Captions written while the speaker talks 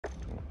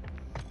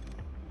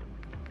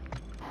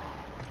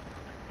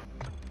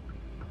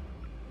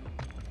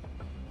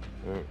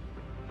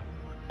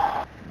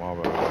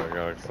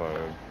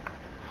backside.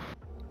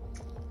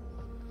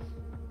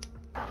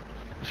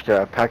 Just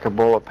got a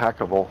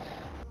packable.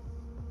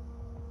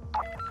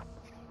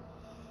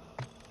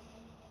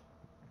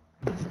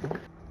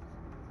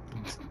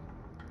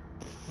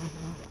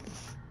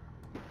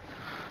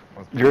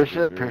 There's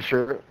a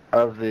picture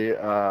of the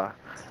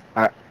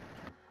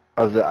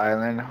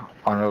island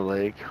on a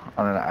lake,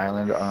 on an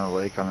island, on a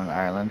lake, on an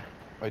island.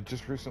 I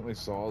just recently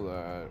saw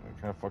that.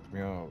 It kind of fucked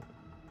me up.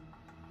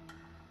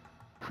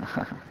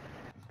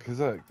 Because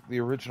the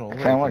original lake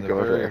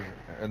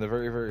in the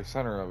very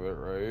center of it,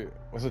 right,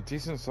 was a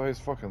decent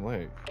sized fucking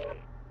lake.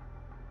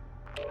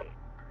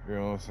 You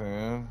know what I'm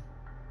saying?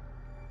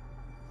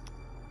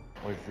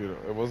 Like, you know,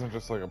 it wasn't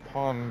just like a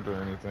pond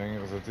or anything.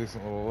 It was a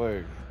decent little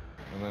lake,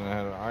 and then it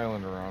had an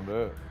island around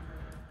it.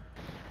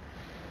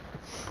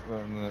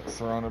 And it's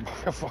surrounded by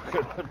a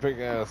fucking big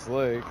ass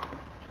lake.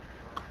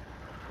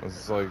 It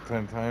was like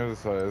 10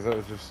 times the size. That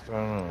was just, I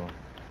don't know.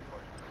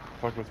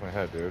 Fuck with my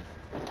head, dude.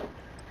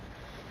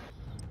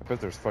 I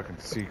bet there's fucking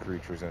sea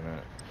creatures in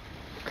it.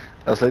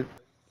 That's like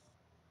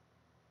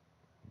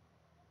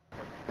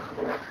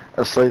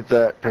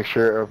that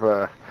picture of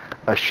a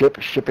ship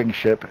shipping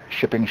ships.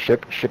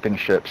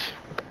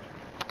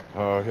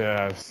 Oh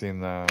yeah, I've seen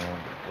that.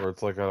 Where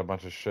it's like got a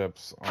bunch of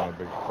ships on a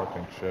big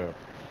fucking ship.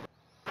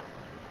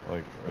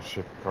 Like a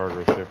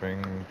cargo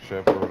shipping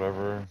ship or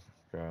whatever.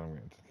 God, I'm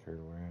getting carried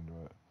away into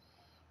it.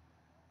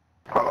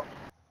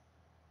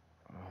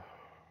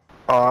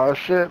 Oh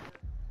shit.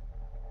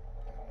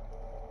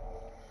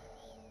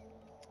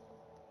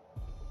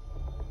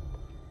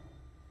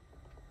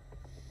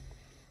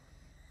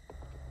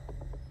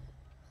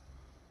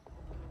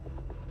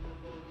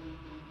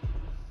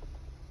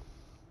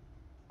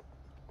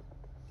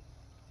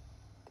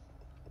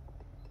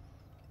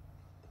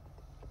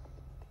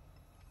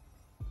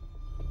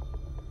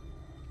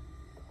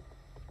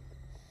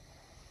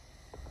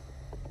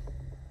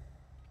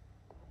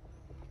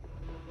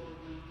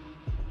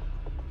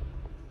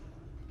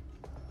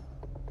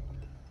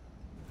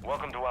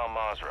 Welcome to Al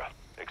Mazrah.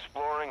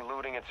 Exploring,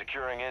 looting, and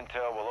securing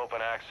intel will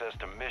open access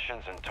to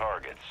missions and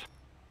targets.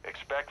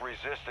 Expect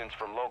resistance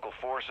from local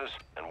forces,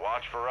 and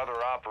watch for other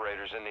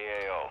operators in the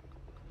AO.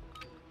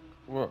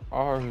 Where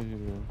are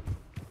you?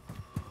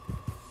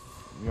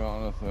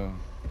 Jonathan?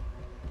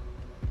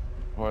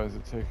 Why is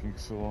it taking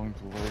so long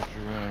to load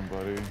you in,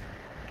 buddy?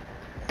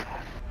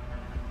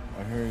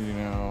 I hear you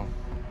now.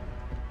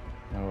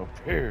 Now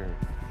appear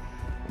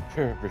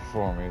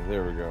before me.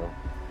 There we go.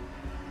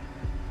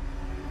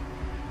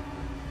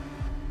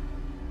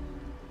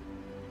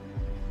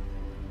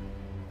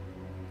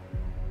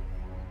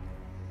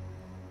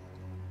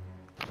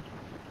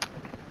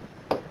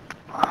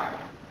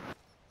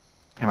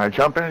 Am I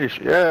jumping?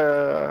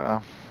 Yeah.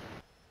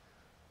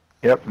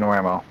 Yep, no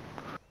ammo.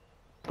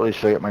 At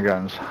least I get my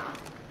guns.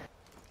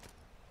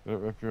 Did it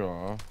rip you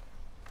off?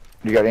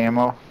 You got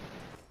ammo?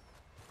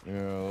 Yeah,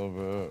 a little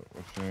bit.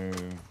 What you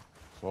need?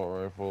 Assault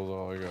rifles,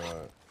 all I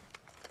got.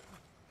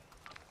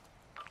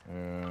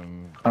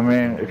 And I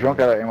mean, if you don't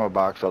got an ammo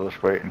box, I'll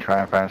just wait and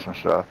try and find some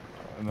stuff.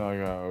 No, I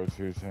got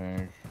O2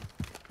 tank.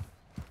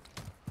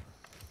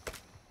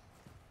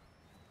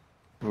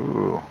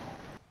 Ooh.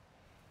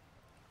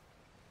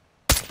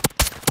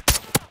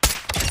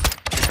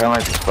 Kinda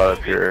like the spot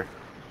up here.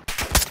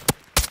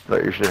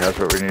 That usually has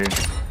what we need.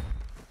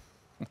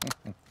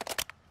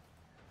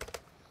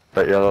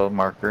 That yellow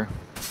marker.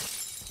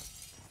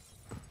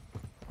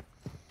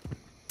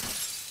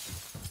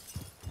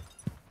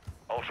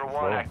 Ultra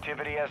One,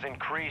 activity has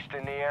increased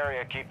in the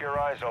area. Keep your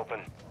eyes open.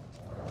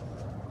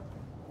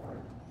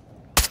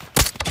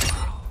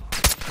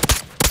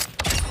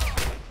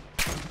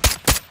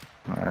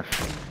 Nice.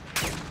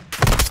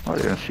 Oh, I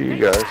didn't see you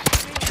guys.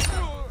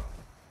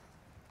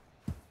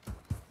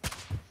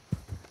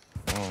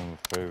 Oh,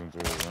 phasing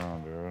through the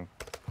ground, dude.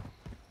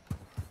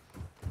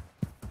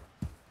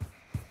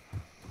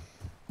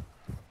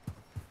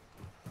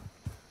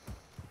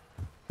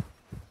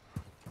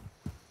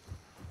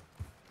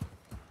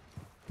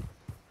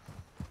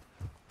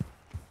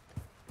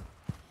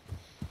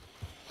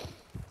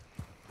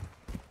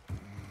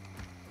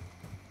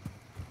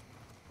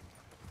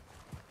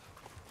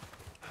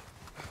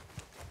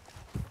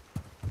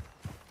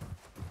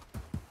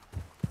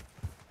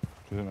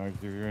 Didn't I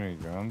give you any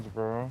guns,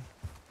 bro?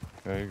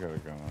 Yeah, you got a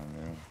gun on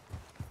you.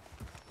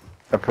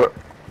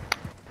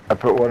 I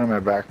put one in my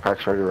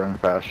backpack so I could run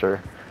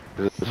faster.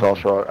 It's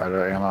also out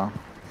of ammo.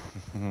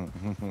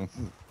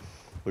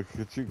 Look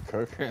at you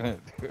cooking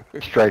it,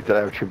 dude. Strike that I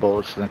have 2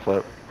 bullets in the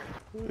clip.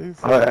 He's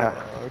Oh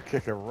yeah.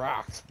 Kicking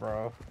rocks,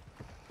 bro.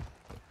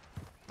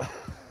 My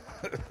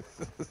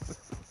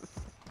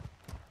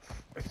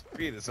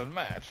speed is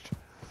unmatched.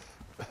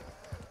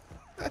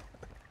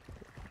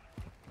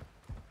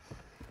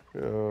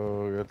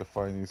 Yo, you have to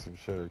find you some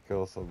shit or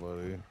kill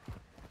somebody.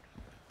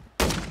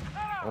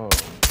 Oh.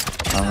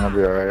 I'm gonna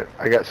be alright.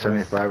 I got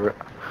 75.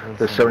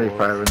 There's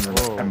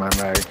 75 in my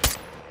mag.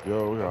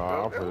 Yo, we got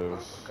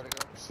operatives.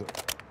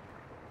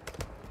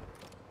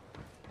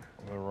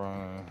 They're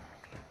running.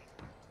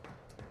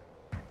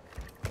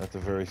 At the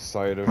very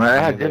sight of Man, I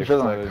me, had they dibs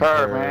on fled the in car,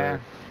 terror.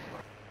 man.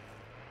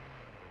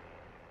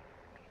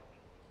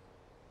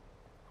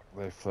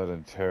 They fled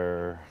in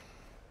terror.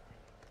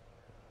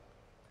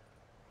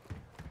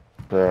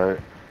 Alright.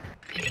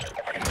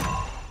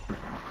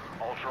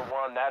 Ultra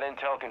One, that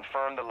intel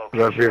confirmed the That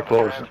location of vehicle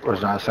a was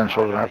transport not with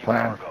essential to my high-value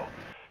plan. cargo.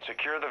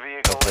 Secure the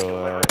vehicle and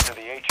deliver it to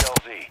the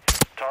HLZ.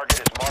 Target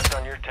is marked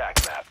on your TAC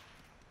map.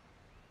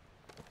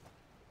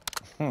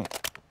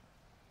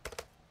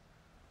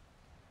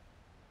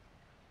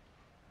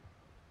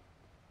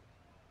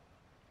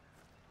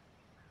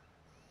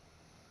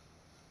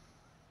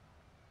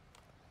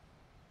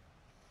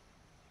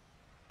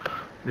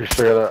 You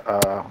still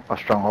got a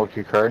stronghold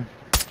key card?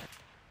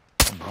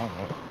 I'm on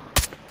it.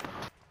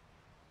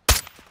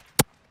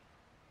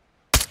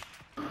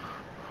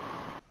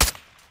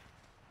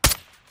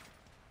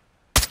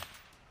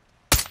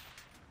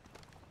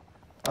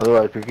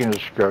 Otherwise, we can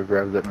just go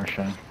grab that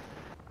mission.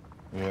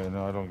 Yeah,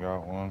 no, I don't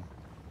got one.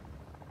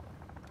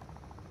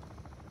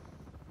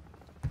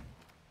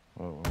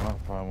 Well, we might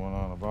find one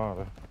on about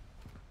it.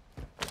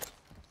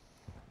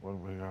 What do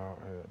we got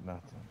here?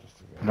 Nothing, just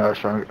to get. No,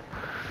 so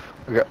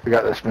we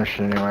got this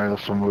mission anyway.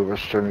 This will move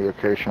us to the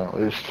location at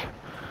least.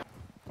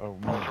 Oh,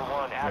 Ultra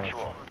One, yeah.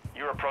 actual.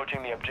 You're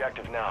approaching the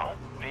objective now.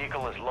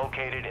 Vehicle is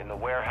located in the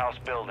warehouse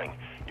building.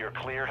 You're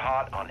cleared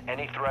hot on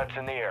any threats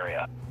in the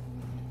area.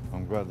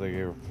 I'm glad they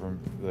gave us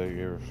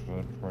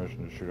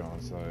permission to shoot on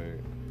site.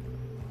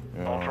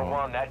 You know, Ultra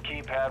One, that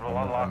keypad will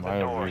unlock the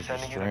door.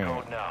 Sending you the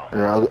code now.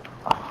 Yeah.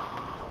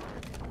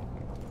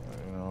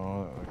 You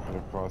know, that could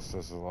have cost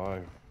us a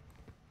life.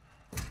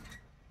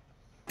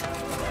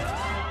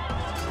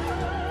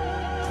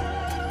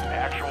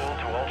 Actual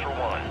to Ultra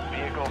One.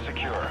 Vehicle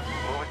secure.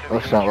 Move it to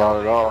That's the not loud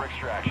at HLZ all. for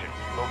extraction.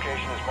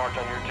 Location is marked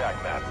on your TAC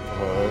map.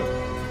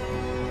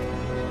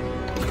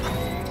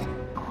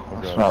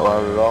 It's not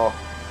loud at all.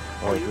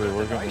 Oh, dude,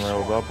 we're getting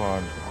railed up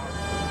on.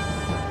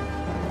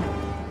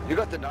 You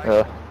got the knife?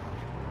 Yeah.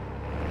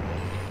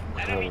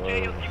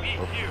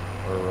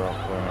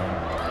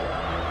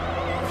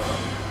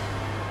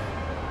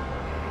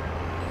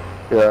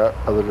 Yeah,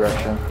 other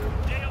direction.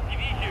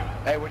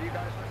 Hey, what do you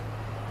guys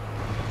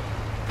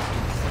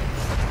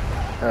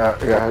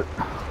Yeah.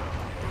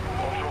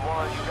 Ultra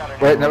One, you got an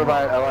Wait, never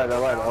mind. I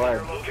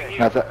lied.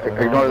 Not that.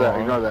 Ignore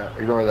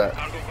that.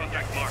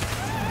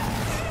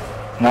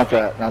 Not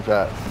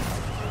that.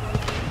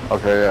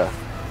 Okay, yeah.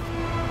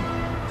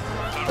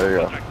 There you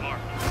go.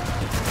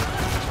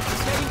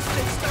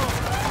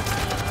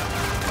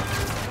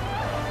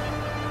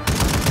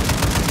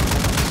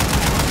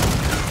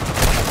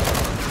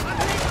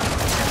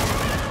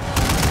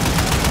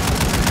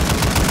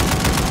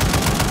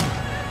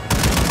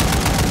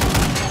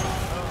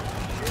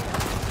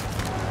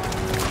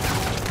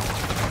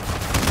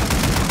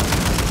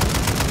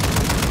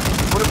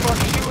 What the fuck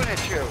is shooting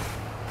at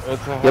you?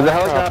 It's a Give the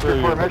helicopter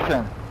you-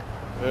 formation.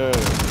 Yeah.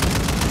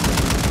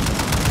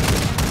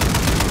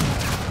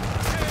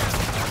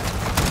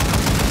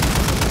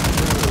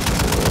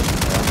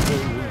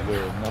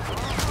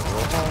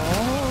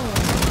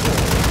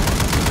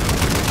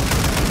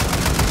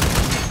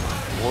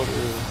 What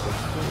is the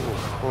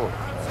cool?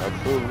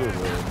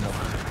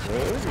 Absolutely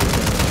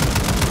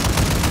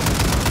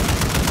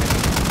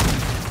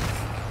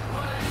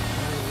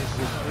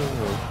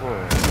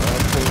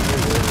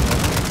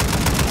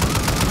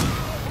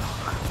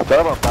I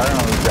thought about firing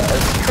on these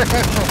guys.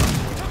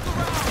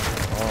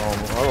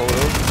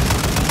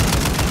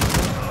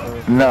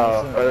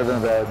 No, that would have been a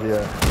bad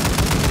idea.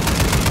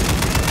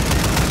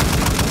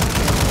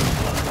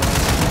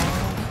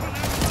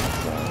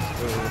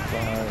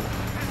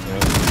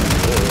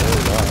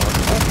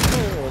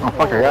 Oh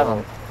fuck, I got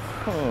him.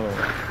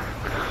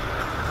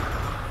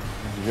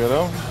 Did you get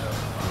him?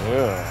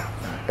 Yeah.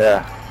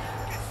 Yeah.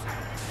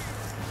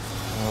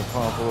 I'm gonna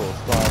pump a little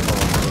stop on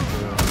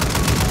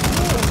it.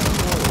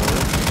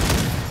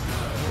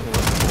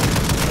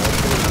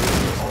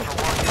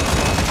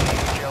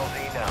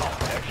 HLZ now.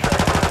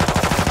 Extract.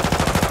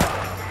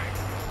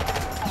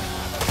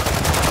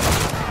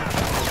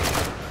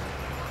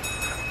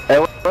 Hey,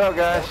 what up,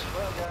 guys?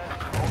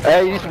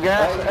 Hey, you need some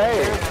gas?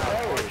 Hey.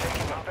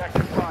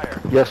 Effective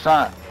fire. Yes,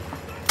 not.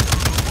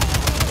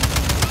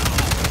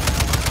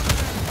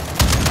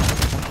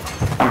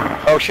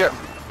 Oh shit.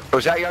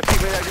 Was that your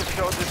teammate I just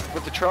killed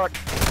with the truck?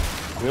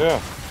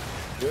 Yeah.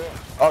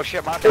 Oh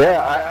shit, my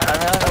Yeah, I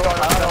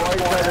don't know why you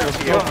tried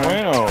to kill me.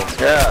 Bueno.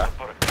 Yeah.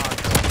 Put a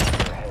contract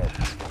on your head.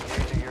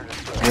 Here's to your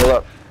discretion. Heal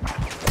up.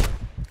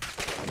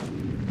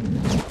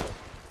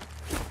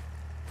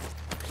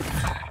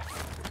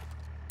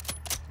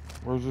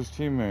 Where's his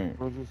teammate?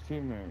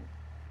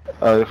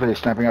 Oh, looks like he's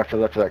snapping off to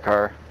the left of that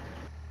car.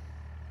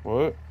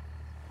 What?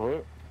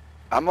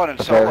 I'm running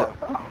Okay. solo.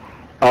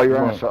 Oh, you're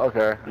on the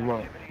okay.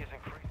 Activity is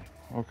increasing.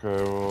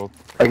 Okay, well,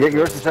 I get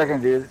yours in a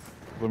second, dude.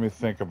 let me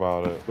think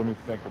about it.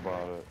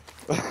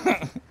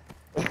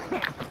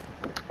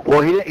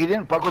 Well, he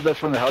didn't fuck with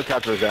us when the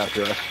helicopter was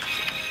after us.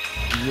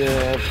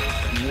 Yeah.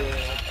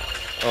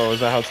 Oh, is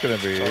that how it's gonna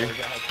be?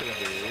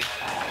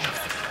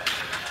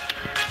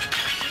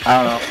 I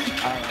don't know.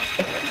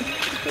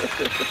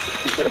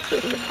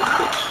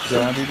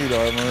 John, you need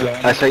armor.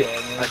 I say.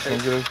 Come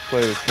get his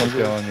plate. Come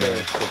down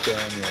here.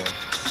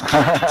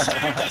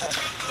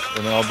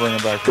 And then I'll bring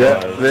him back to Yeah,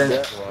 life.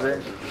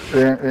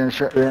 the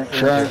insurance.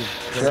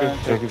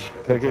 Take a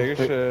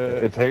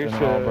shit. And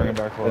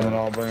then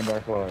I'll bring him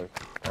back to life.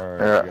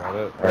 Alright, Yeah. you got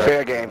it?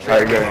 Fair game, All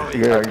fair right,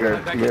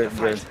 game.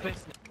 good.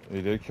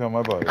 You did kill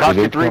my buddy. It cost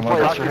you 3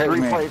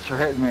 plates for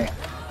hitting me.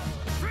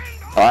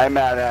 I'm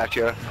mad at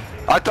you.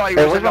 I thought you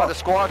Hey, was what another about-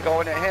 squad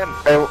going at him.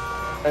 Hey,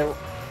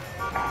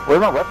 where are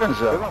my weapons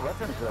though?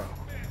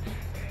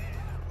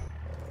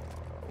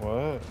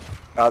 What?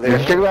 Did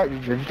you take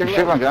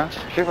my guns?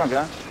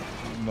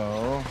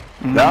 No.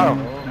 No.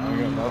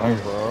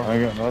 I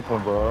got nothing,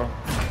 bro.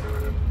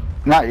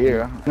 Not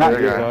you.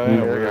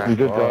 You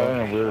did die in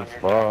a weird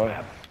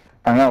spot.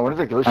 I know. What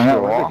did they glitch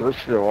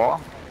through the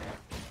wall?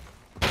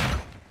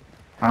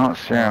 I don't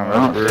see him.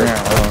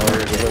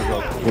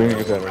 We need to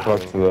get that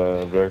clutch to the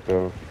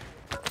objective.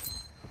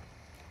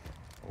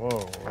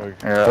 Whoa,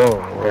 like,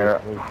 Yeah.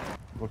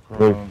 look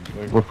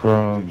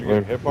around.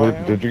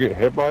 Did you get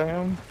hit by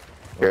him?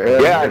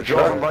 Yeah,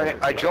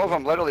 I drove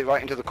him literally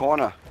right into the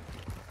corner.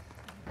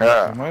 You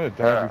Yeah. might have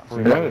died before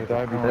you hit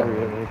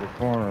the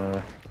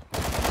corner.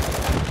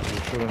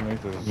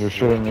 You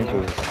shouldn't make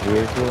this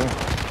vehicle.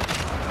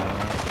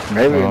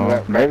 Maybe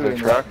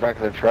back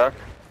of the truck.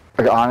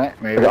 Like on it.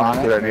 Maybe on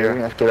it.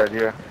 That's a good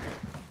idea.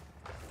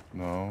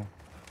 No.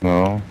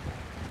 Yeah,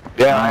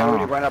 I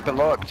already went up and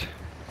looked.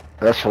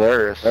 That's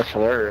hilarious. Yeah,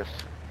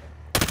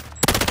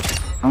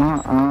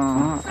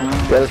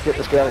 let's get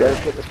this guy out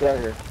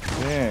of here.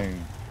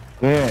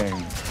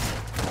 Dang.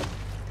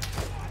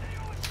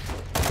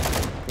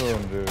 Kill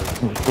him, dude.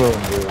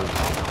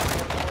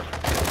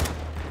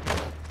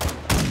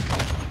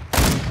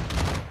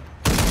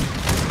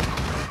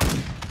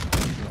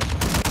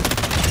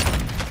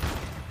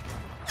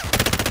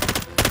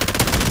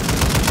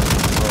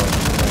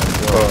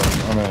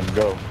 Oh, man,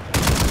 go.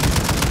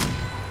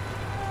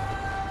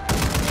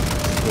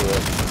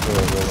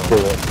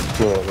 Kill it.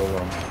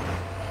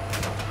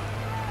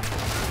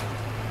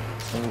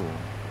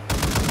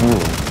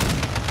 Ooh.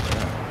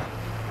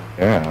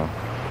 Yeah.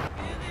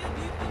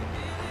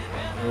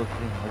 I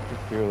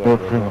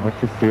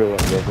could feel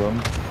that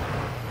rhythm.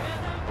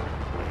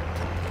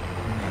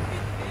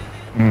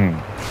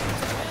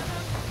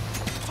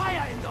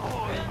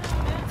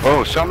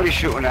 Oh, somebody's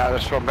shooting at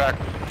us from back.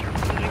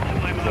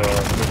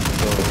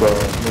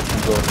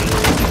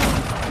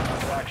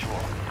 Actual.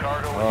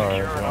 Cargo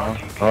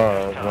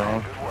Alright,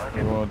 John. What do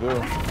you wanna do?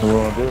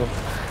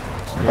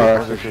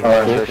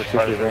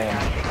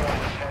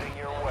 heading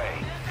your way.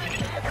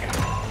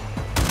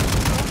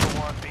 Ultra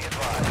One, be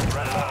advised.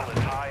 Red level is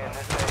high in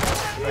this area.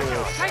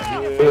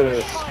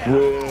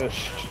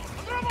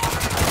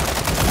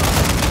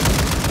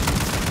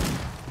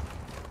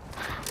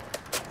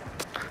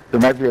 There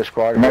might be a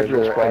squad here. And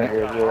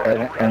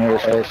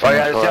there's Oh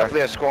yeah, there's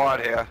definitely a squad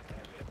here.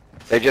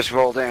 They just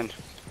rolled in.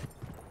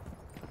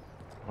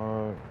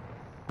 Alright.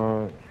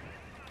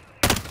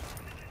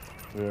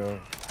 Yeah.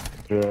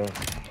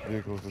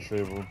 Vehicle's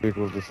disabled.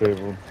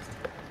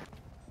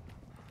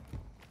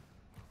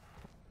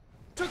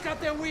 Took out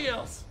their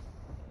wheels!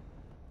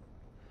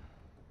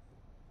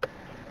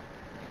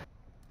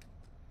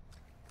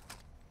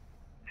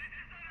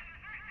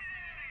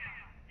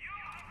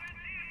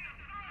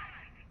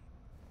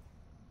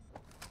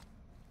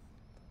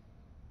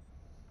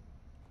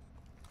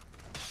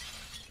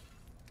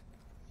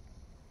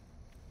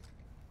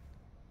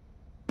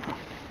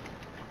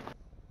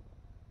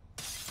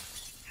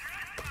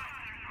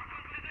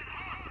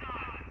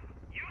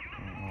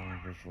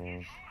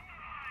 Visuals.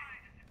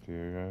 Do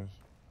you guys?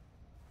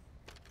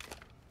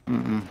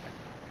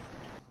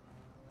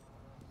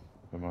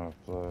 They might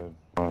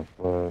have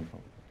fled.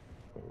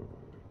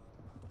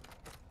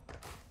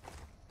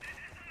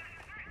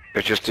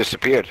 It just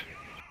disappeared.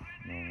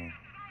 No.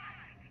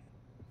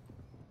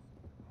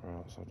 We're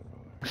outside the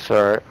building. It's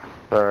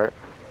alright.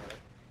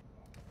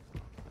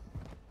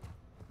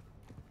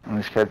 Let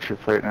me sketch your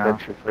plate now.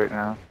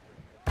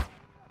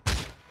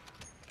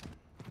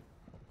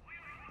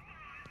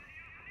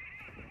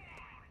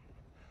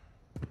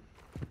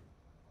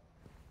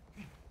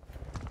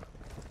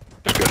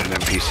 Just got an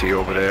NPC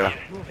over there.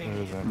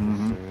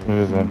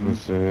 There's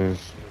NPCs.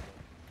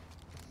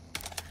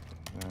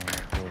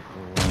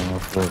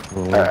 I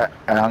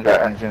don't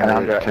got anything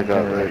to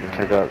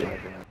take out.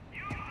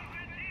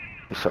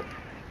 So,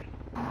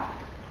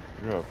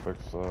 You gotta fix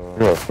You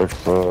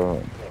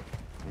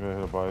gotta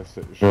hit a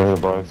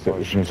buy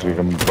station so you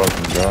can buy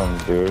some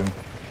guns, dude.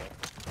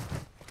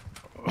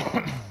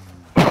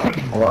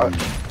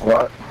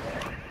 what?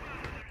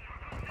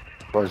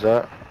 What was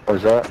that? You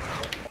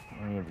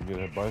have to get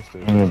a buy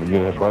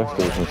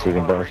station so you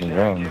can buy some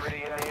guns.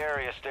 Activity in the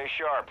area. Stay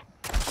sharp.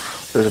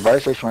 There's a buy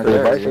station right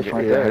there. You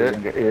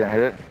didn't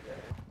hit it?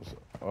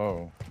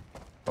 Oh.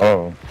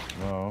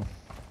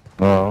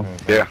 No.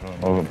 Yeah.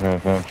 I wasn't paying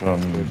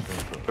attention.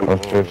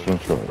 Let's chase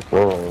some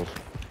walls.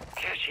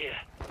 Catch here.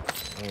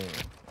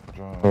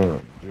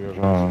 John, do you have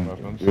some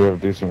weapons? You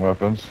have decent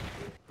weapons?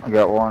 I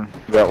got one.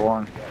 Got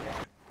one.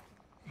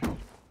 Okay,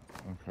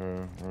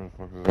 where the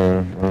fuck is this?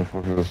 Where the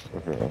fuck is this?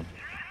 Okay.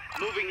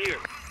 Moving here.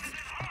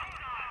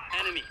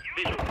 Enemy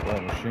visual.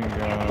 That machine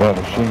gun. That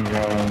machine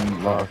gun.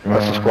 Lockdown.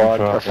 That's the squad.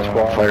 That's the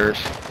squad. Flares.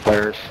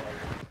 Flares.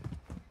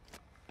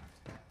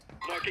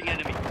 Marking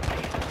enemy.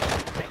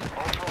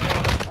 Ultra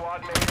One,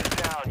 squad mate is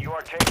down. You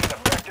are taking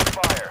effective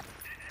fire.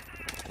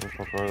 Where the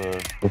fuck are they?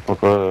 Where the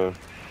fuck are they?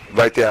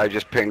 Right there, I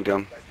just pinged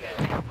him.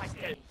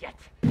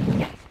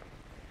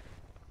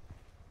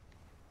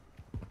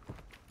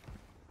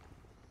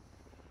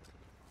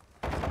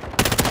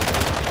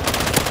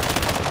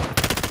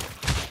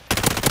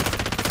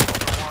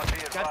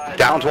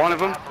 Downed one of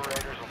them.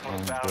 Operators will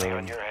put a bounty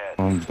on your head.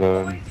 I'm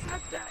dead.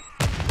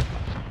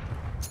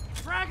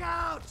 Frag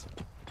out!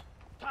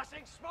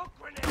 Tossing smoke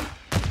grenade!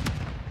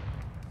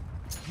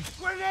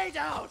 Grenade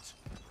out!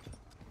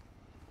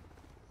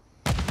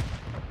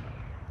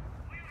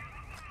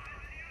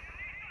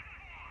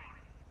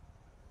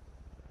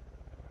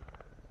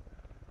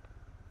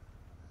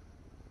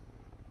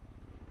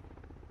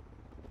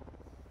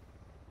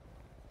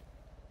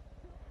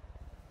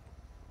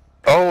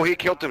 Oh, he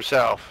killed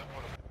himself.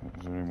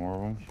 Is there any more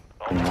of them?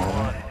 Ultra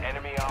One,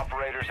 enemy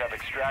operators have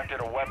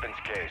extracted a weapons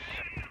case.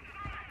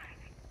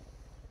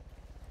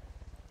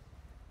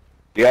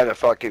 Yeah, the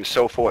fucking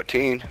SO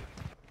 14.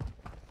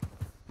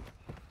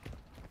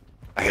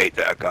 I hate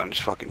that gun. It's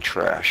fucking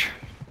trash.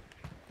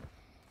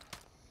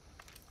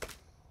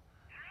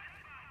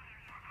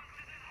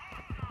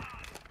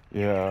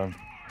 Yeah.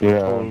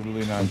 Yeah.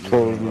 I'm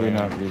totally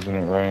not using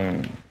it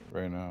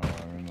right now.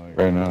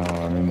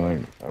 I mean like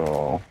at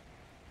all.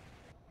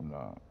 I'm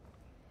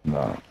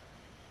not.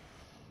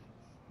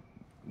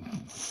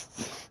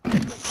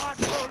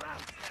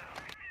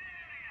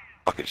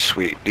 Fucking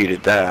sweet.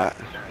 Needed that.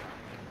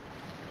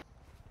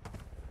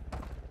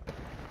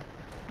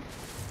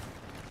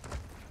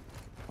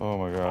 Oh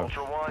my gosh.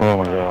 Ultra One, Oh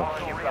my god.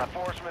 calling you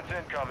reinforcements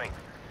incoming.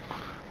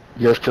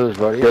 Yes to his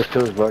buddies. Yes to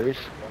his buddies.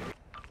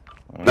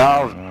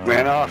 No,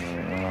 ran off.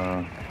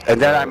 Uh,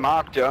 And then I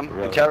mocked him,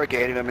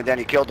 interrogated him, and then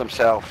he killed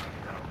himself.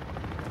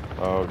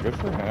 oh, good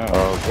for him.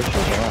 Oh, good for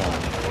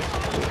him.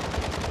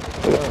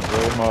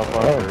 Great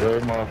motherfucker.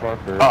 Great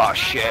motherfucker. Oh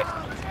shit.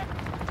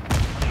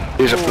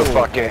 These are the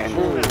fucking.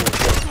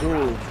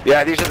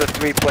 Yeah, these are the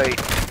 3-plate.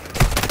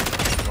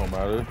 Don't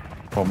matter.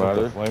 Don't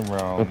matter. Flame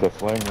round. With the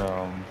flame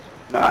rounds.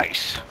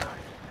 Nice.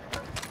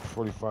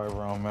 45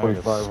 round mag.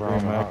 45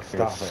 round mag.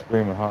 Stop it.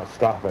 Screaming hot.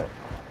 Stop it.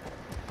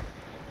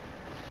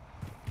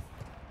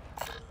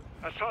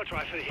 Assault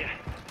rifle here.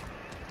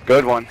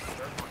 Good one.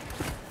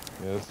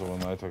 Yeah, this is the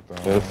one I took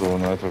down. This is the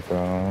one I took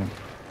down.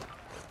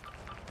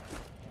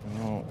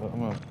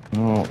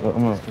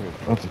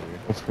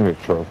 That's gonna be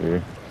a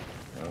trophy.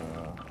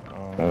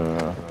 I'm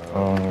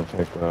gonna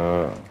take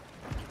that.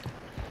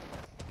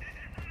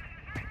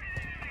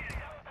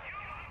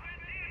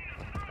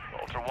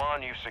 Ultra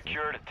One, you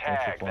secured a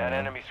tag. Ultra That One.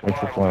 enemy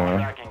Ultra squad is One.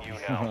 tracking you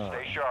now.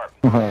 Stay sharp.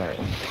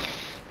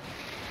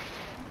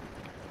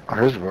 Oh,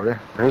 here's the buddy.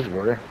 Here's the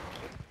buddy.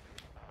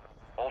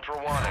 Ultra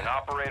One, an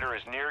operator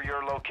is near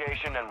your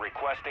location and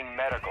requesting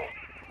medical.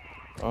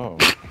 Oh.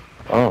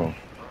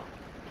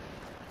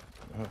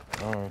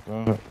 Alright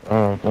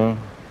then.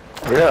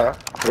 Yeah.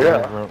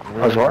 Yeah.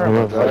 I was wondering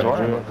about that. I was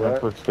wondering about that.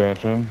 For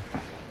expansion.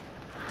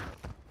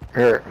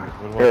 Here.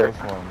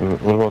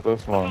 What about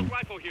this one? Assault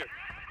rifle here.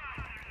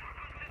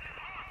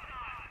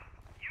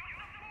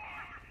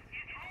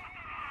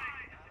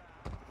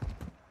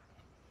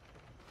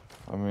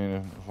 I mean,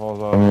 if it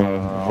falls out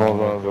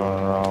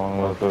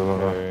around with the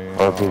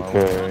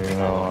RPK, you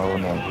know,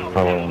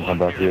 I wouldn't come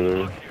back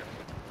either.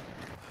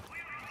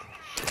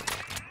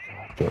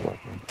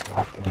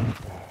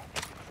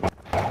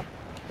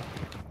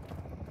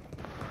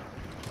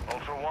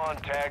 Ultra One,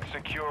 tag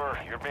secure.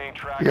 You're being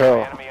tracked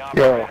Yo. by enemy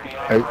Yo.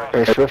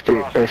 operators. Hey, Swifty.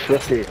 Hey,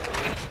 Swifty.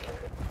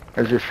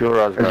 There's your fuel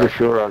rods back. There's your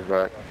fuel rods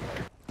back.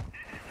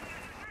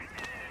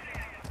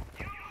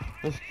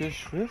 Let's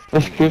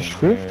get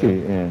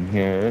Swifty in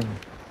here.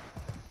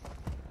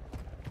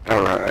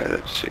 Alright,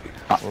 let's see.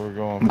 Where we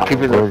going for? Keep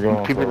it Where up. we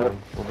going Keep it for? up.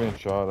 We're being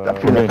shot That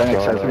at. from We're the being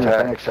Fenix shot says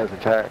at. Fenix says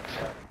attacks.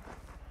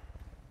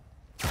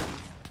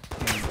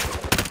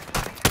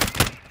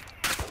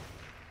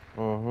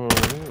 Who are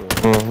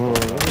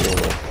you?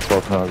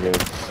 Fuck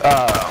nuggets.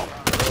 Oh.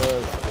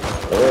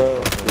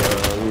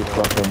 Yeah, you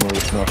fucking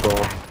moose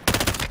knuckle.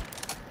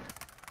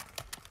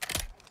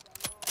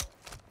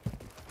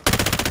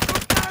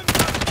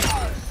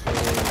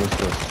 This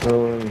is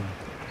silly.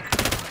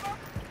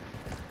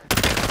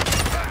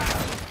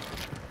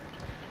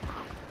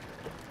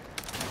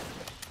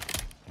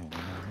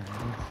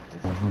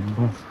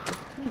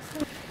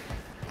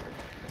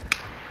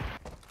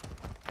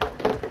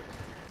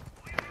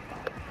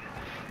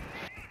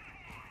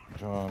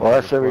 John, Well,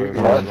 I said we hit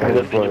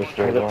it. play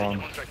straight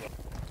on.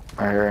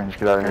 Alright, here, let's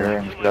get out of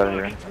here. Let's get out of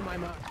here. Through my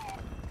mark.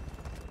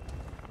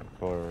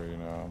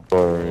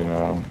 Color, you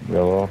know,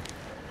 yellow.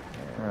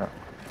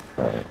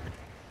 Yeah.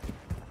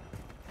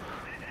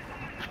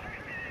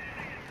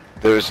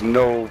 There's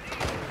no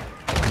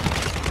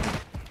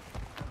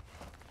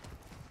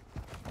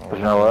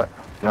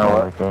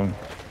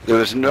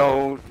there's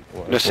no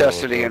Well,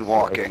 necessity in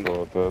walking.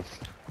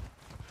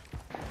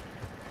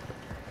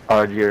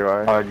 Odd year,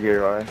 odd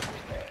year, odd.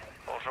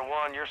 Ultra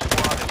One, your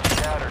squad is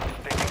scattered.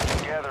 Sticking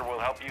together will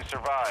help you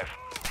survive.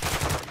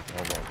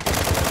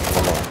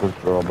 Hold on, quick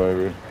draw,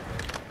 baby.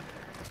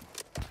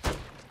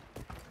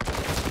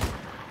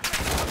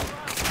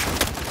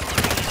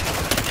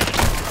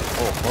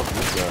 Oh, fuck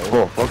these guys.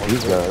 Oh, fuck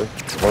these guys.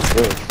 What's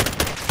this?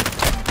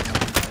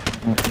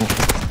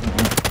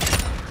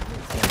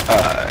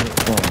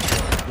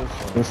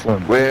 This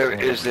one. Where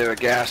is there a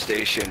gas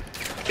station?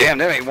 Damn,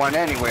 there ain't one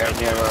anywhere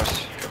near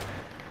us.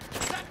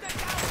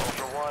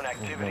 Ultra One,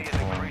 activity is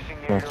increasing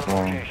near That's your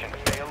one. location.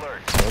 Stay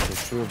alert. That's a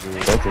shield,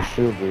 dude. That's a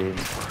shield, dude.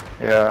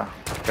 Yeah,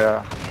 yeah.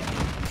 I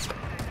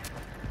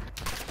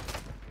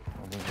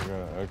think we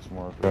got an X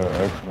mark. Got an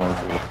X mark.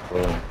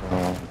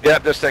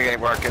 Yep, this thing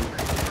ain't working.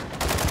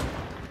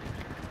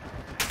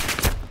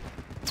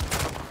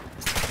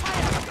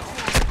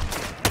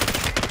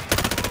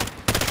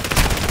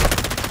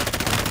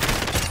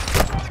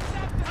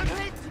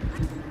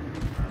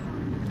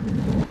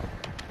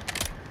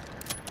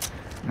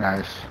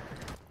 Nice.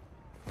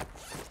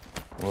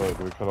 What?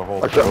 Do we cut a hole?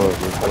 What's up? What?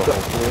 Do we cut a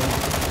hole through?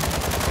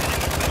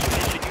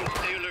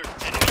 Stay alert.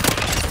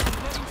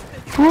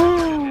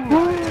 Run,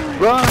 boys!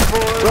 Run!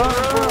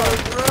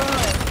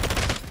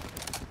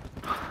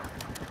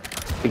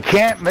 You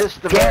can't miss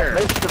the bear.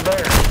 Miss the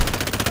bear.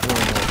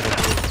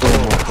 Go,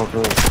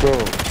 motherfucker. Go,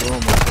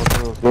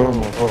 motherfucker. Go,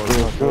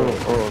 motherfucker. Go.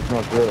 Oh, it's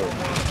not good.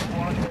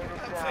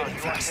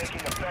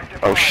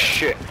 Oh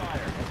shit.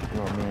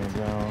 Got me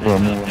down.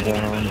 Got me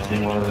down.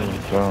 Somewhere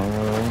down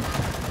there.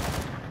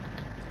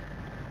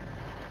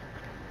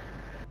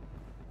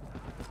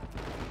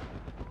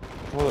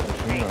 Pull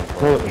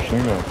that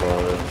machine gun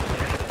fire.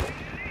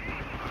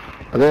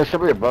 There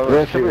should be above us.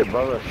 There should be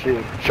above us.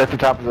 Shoot. Check the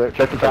top of the.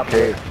 Check the top of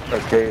the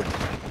cave.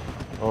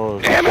 Oh,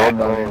 it's Damn Down it.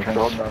 the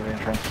entrance. Down the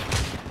entrance.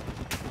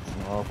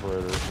 some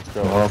operators. Let's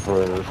go.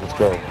 Operators, let's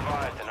go.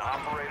 Advised, an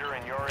operator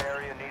in your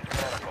area needs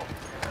medical.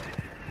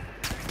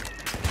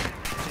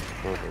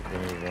 Perfect, we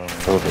need to run.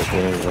 Perfect, we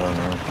need to run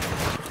now.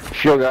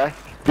 Shield guy.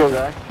 Shield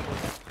guy.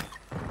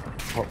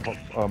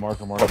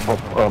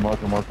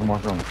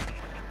 Marker.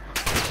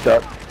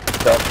 Stuck.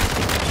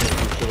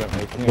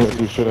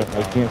 I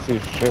can't see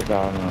shit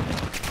down there.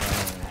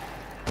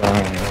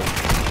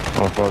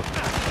 Oh fuck.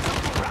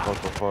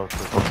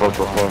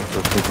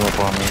 They're sneaking up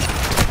on me.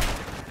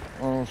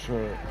 Oh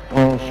shit.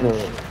 Oh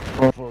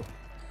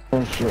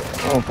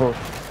fuck.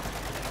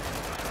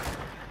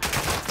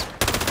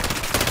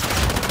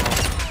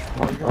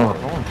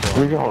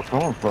 Where y'all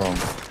coming from?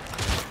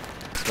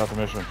 Got the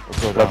mission.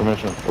 Let's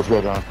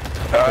go down.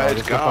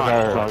 It's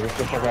gone. Get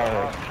the fuck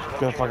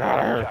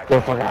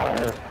out of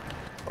here.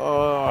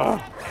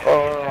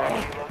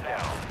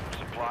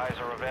 Supplies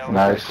are available.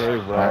 Nice.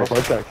 Cave, bro. Nice.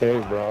 Fuck that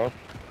cave, bro.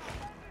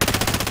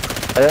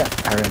 Yeah.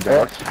 Hiring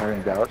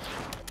doubts.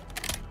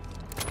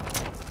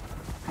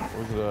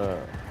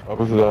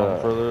 Was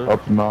it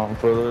up the mountain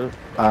further?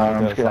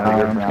 I'm just getting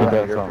Get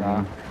that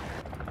something.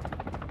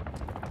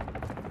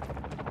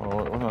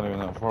 Oh, we're not even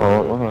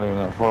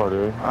that far,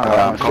 dude.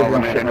 I'm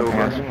calling it an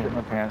Uber.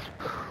 My pants.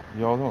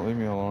 Y'all don't leave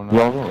me alone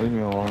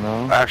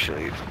now.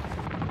 Actually,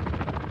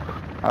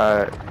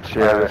 Alright, see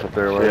how this up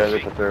there was.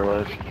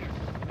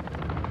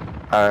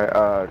 Alright,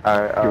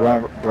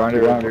 run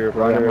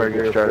where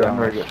you get started on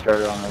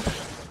this.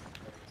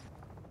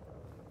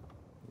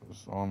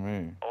 It's on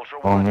me. Ultra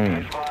On One, me. be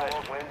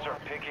advised, winds are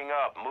picking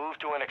up. Move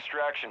to an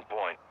extraction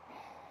point.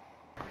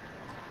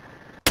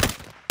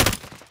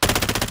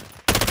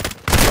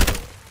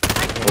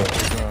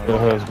 It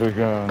has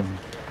begun.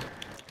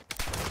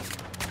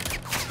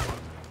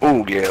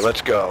 ooh yeah,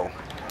 let's go.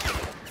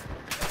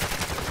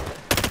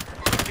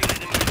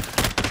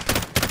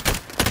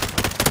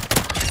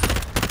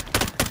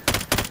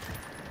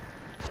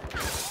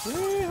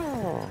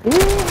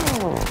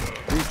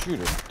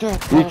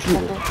 Reach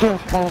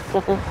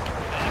motherfucker.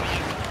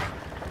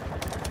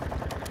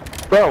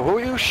 Bro, who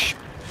are you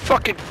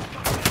fucking...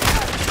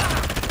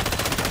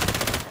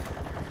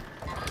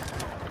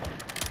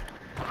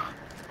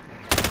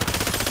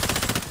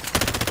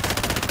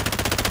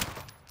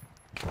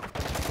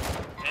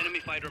 Enemy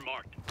fighter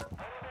marked.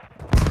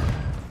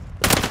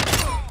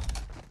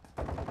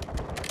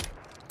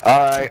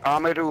 Alright,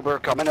 Armored Uber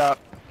coming up.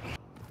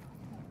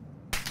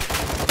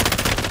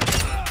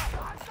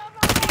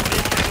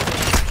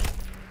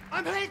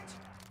 I'm hit!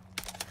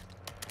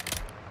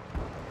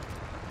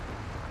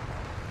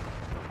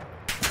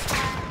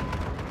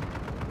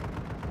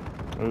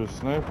 There's a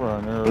sniper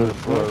on there. There's a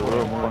sniper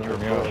fucking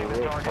me up.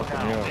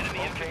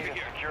 Locate and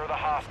secure the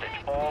hostage.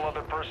 All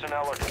other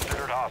personnel are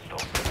considered hostile.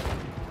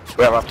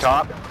 We have up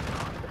top.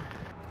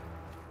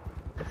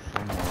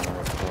 Somewhere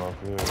up top,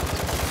 yeah.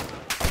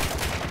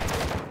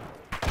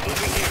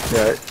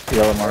 Yeah,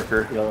 yellow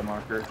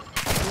marker.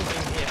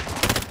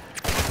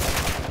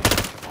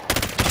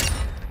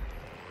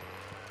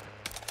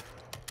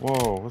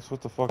 Whoa, what's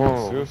with the fucking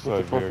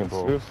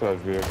suicide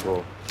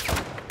vehicle?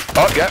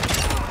 Oh, yep.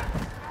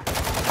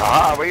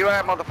 Ah, where you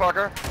at,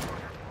 motherfucker?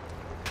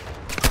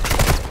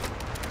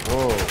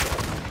 Whoa.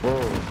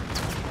 Whoa.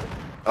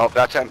 Oh,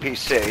 that's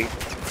NPC.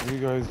 What are you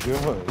guys doing?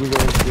 What are you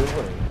guys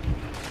doing?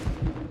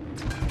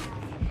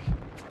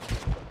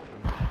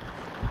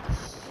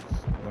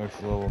 Next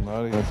level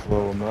nutty. Next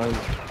level nutty.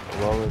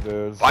 Love it,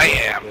 dudes.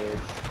 Bam!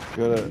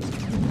 Get it.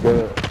 Get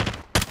it.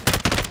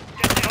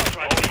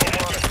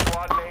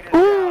 Squad mate is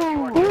down.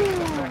 You are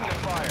taking effective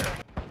fire.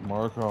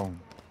 Mark 'em.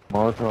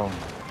 Mark 'em.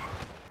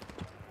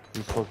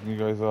 He's fucking you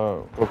guys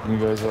out. Fucking you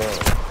guys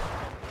out.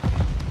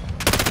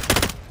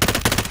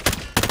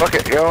 Fuck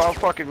it, yo, I'll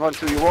fucking run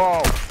through your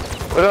wall.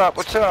 What up?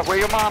 What's up? Where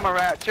your mama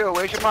at, too?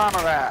 Where's your mama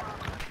at?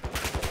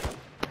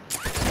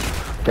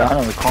 Down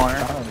in the corner.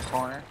 Down in the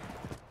corner.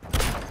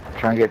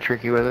 Trying to get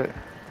tricky with it.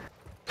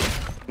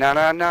 No,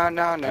 no, no,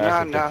 no, no,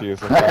 no, no.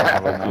 Confused. I don't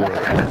have a number.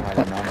 I don't have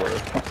a number.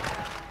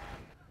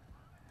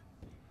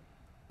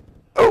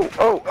 Oh,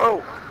 oh,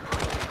 oh.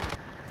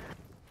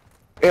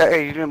 Yeah,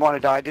 hey, you didn't want to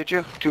die, did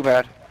you? Too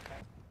bad.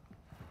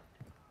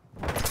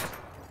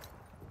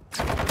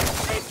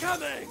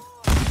 Incoming!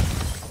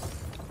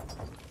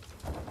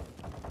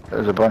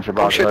 There's a bunch of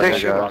box shit, they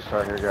right here, should. guys.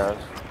 Right here, guys.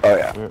 Oh,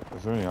 yeah.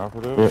 Is there any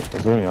operatives?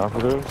 Is there any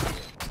operatives?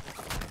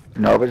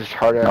 No, but it's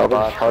hard ass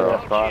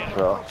box,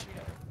 so.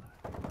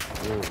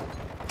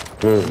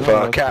 Dude.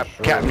 No, that's for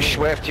sure. Captain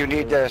Swift, you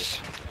need this.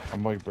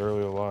 I'm like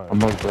barely alive. I'm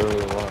like barely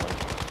alive.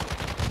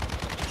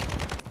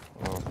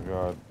 Oh my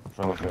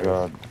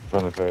god.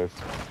 Friendly face.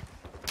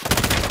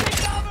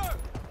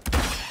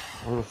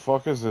 Where the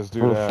fuck is this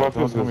dude at?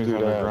 Don't tell me he's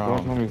underground.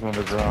 Don't tell me he's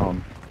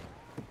underground.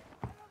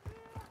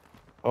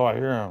 Oh, I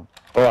hear him.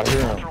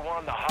 Ultra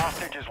One, the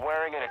hostage is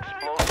wearing an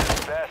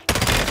explosive vest.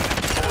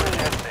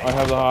 I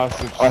have the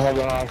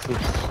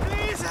hostage.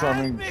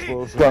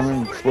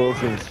 Summon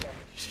explosives.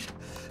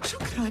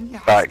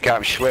 Alright,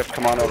 Captain Swift,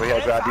 come on over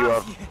here, grab you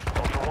up.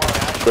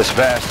 This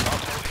vest.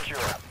 Secure.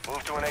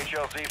 Move to an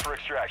HLZ for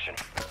extraction.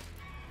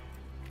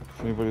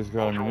 If anybody's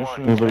got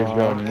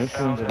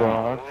ammunition,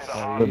 box,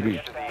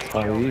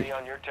 I'll eat.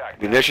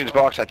 Munitions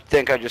box, I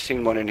think I just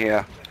seen one in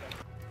here.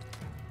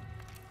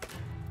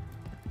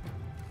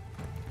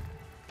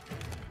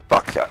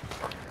 Fuck that.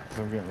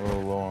 I'm getting a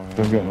little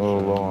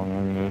low on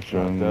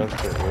ammunition.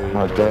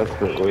 Not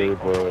desperately,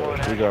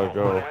 but we gotta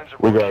go.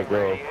 We gotta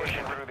go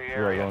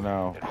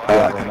now.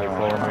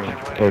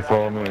 Hey,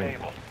 follow me.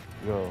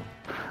 Go.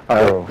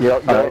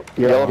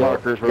 Yellow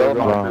markers where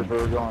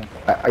we're going.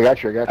 I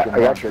got you. I'm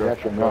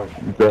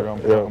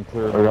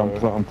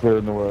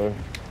clearing the way.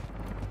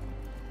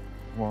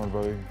 Come on,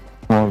 buddy.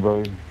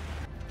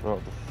 Go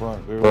out the front,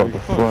 dude. What are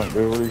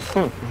you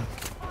doing?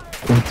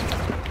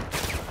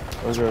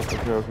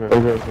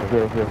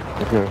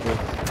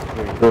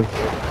 Okay.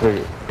 Take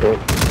it.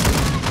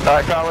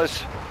 Alright, fellas.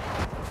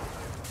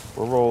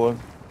 We're rolling.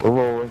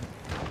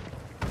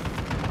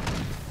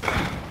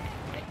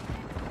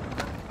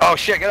 Oh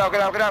shit, get out.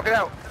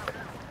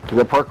 To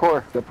the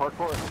parkour. Get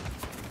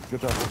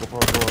that for the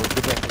parkour.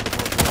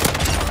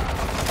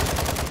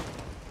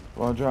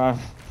 Come on, John.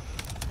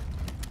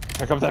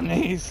 Pick up them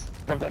knees.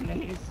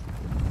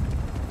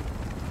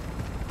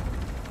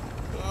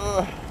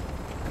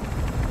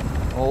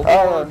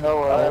 Oh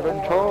no, I've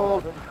been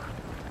told.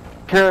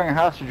 Carrying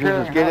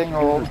hostages is getting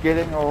old.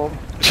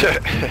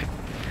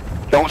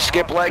 Don't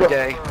skip leg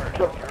day.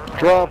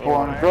 Drop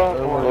one.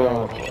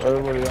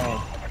 Everybody on.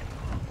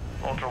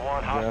 Ultra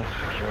One, hostage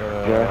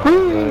secure.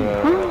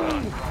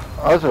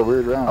 That was a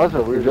weird round.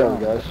 Good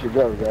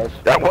job, guys.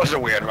 That was a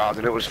weird round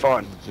and it was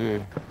fun.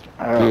 Gee.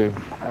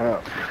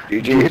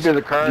 You hit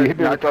the car. You hit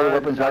the car.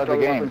 Weapons out of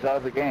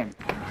the game.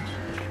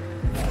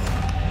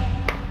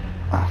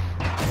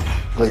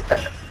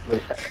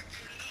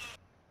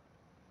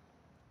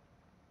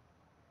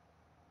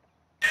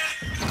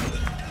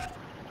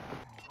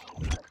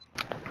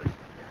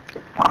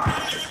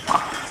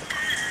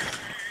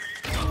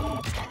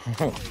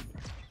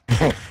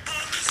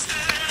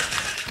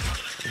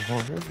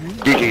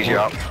 GG's,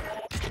 y'all.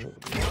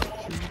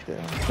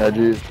 Yeah,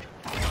 geez.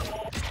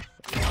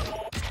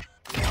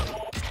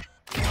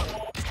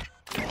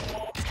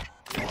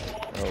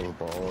 That was a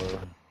baller.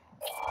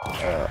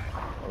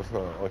 I was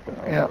like an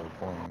hour of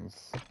points.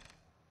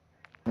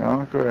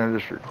 No, go ahead and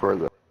just record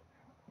that.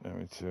 Yeah,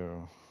 me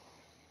too.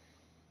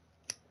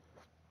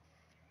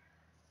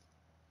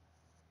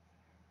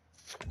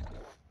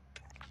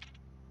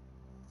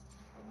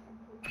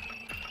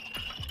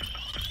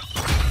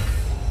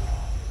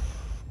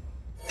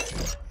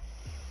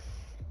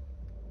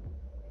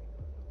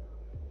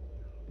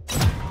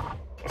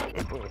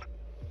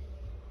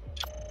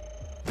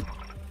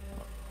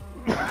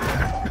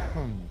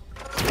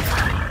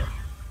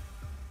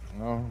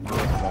 No,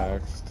 what's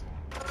next?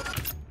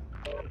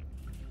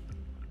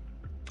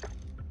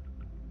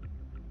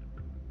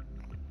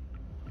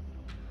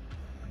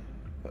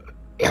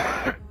 I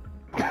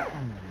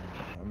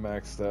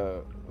maxed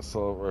that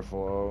assault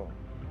rifle out.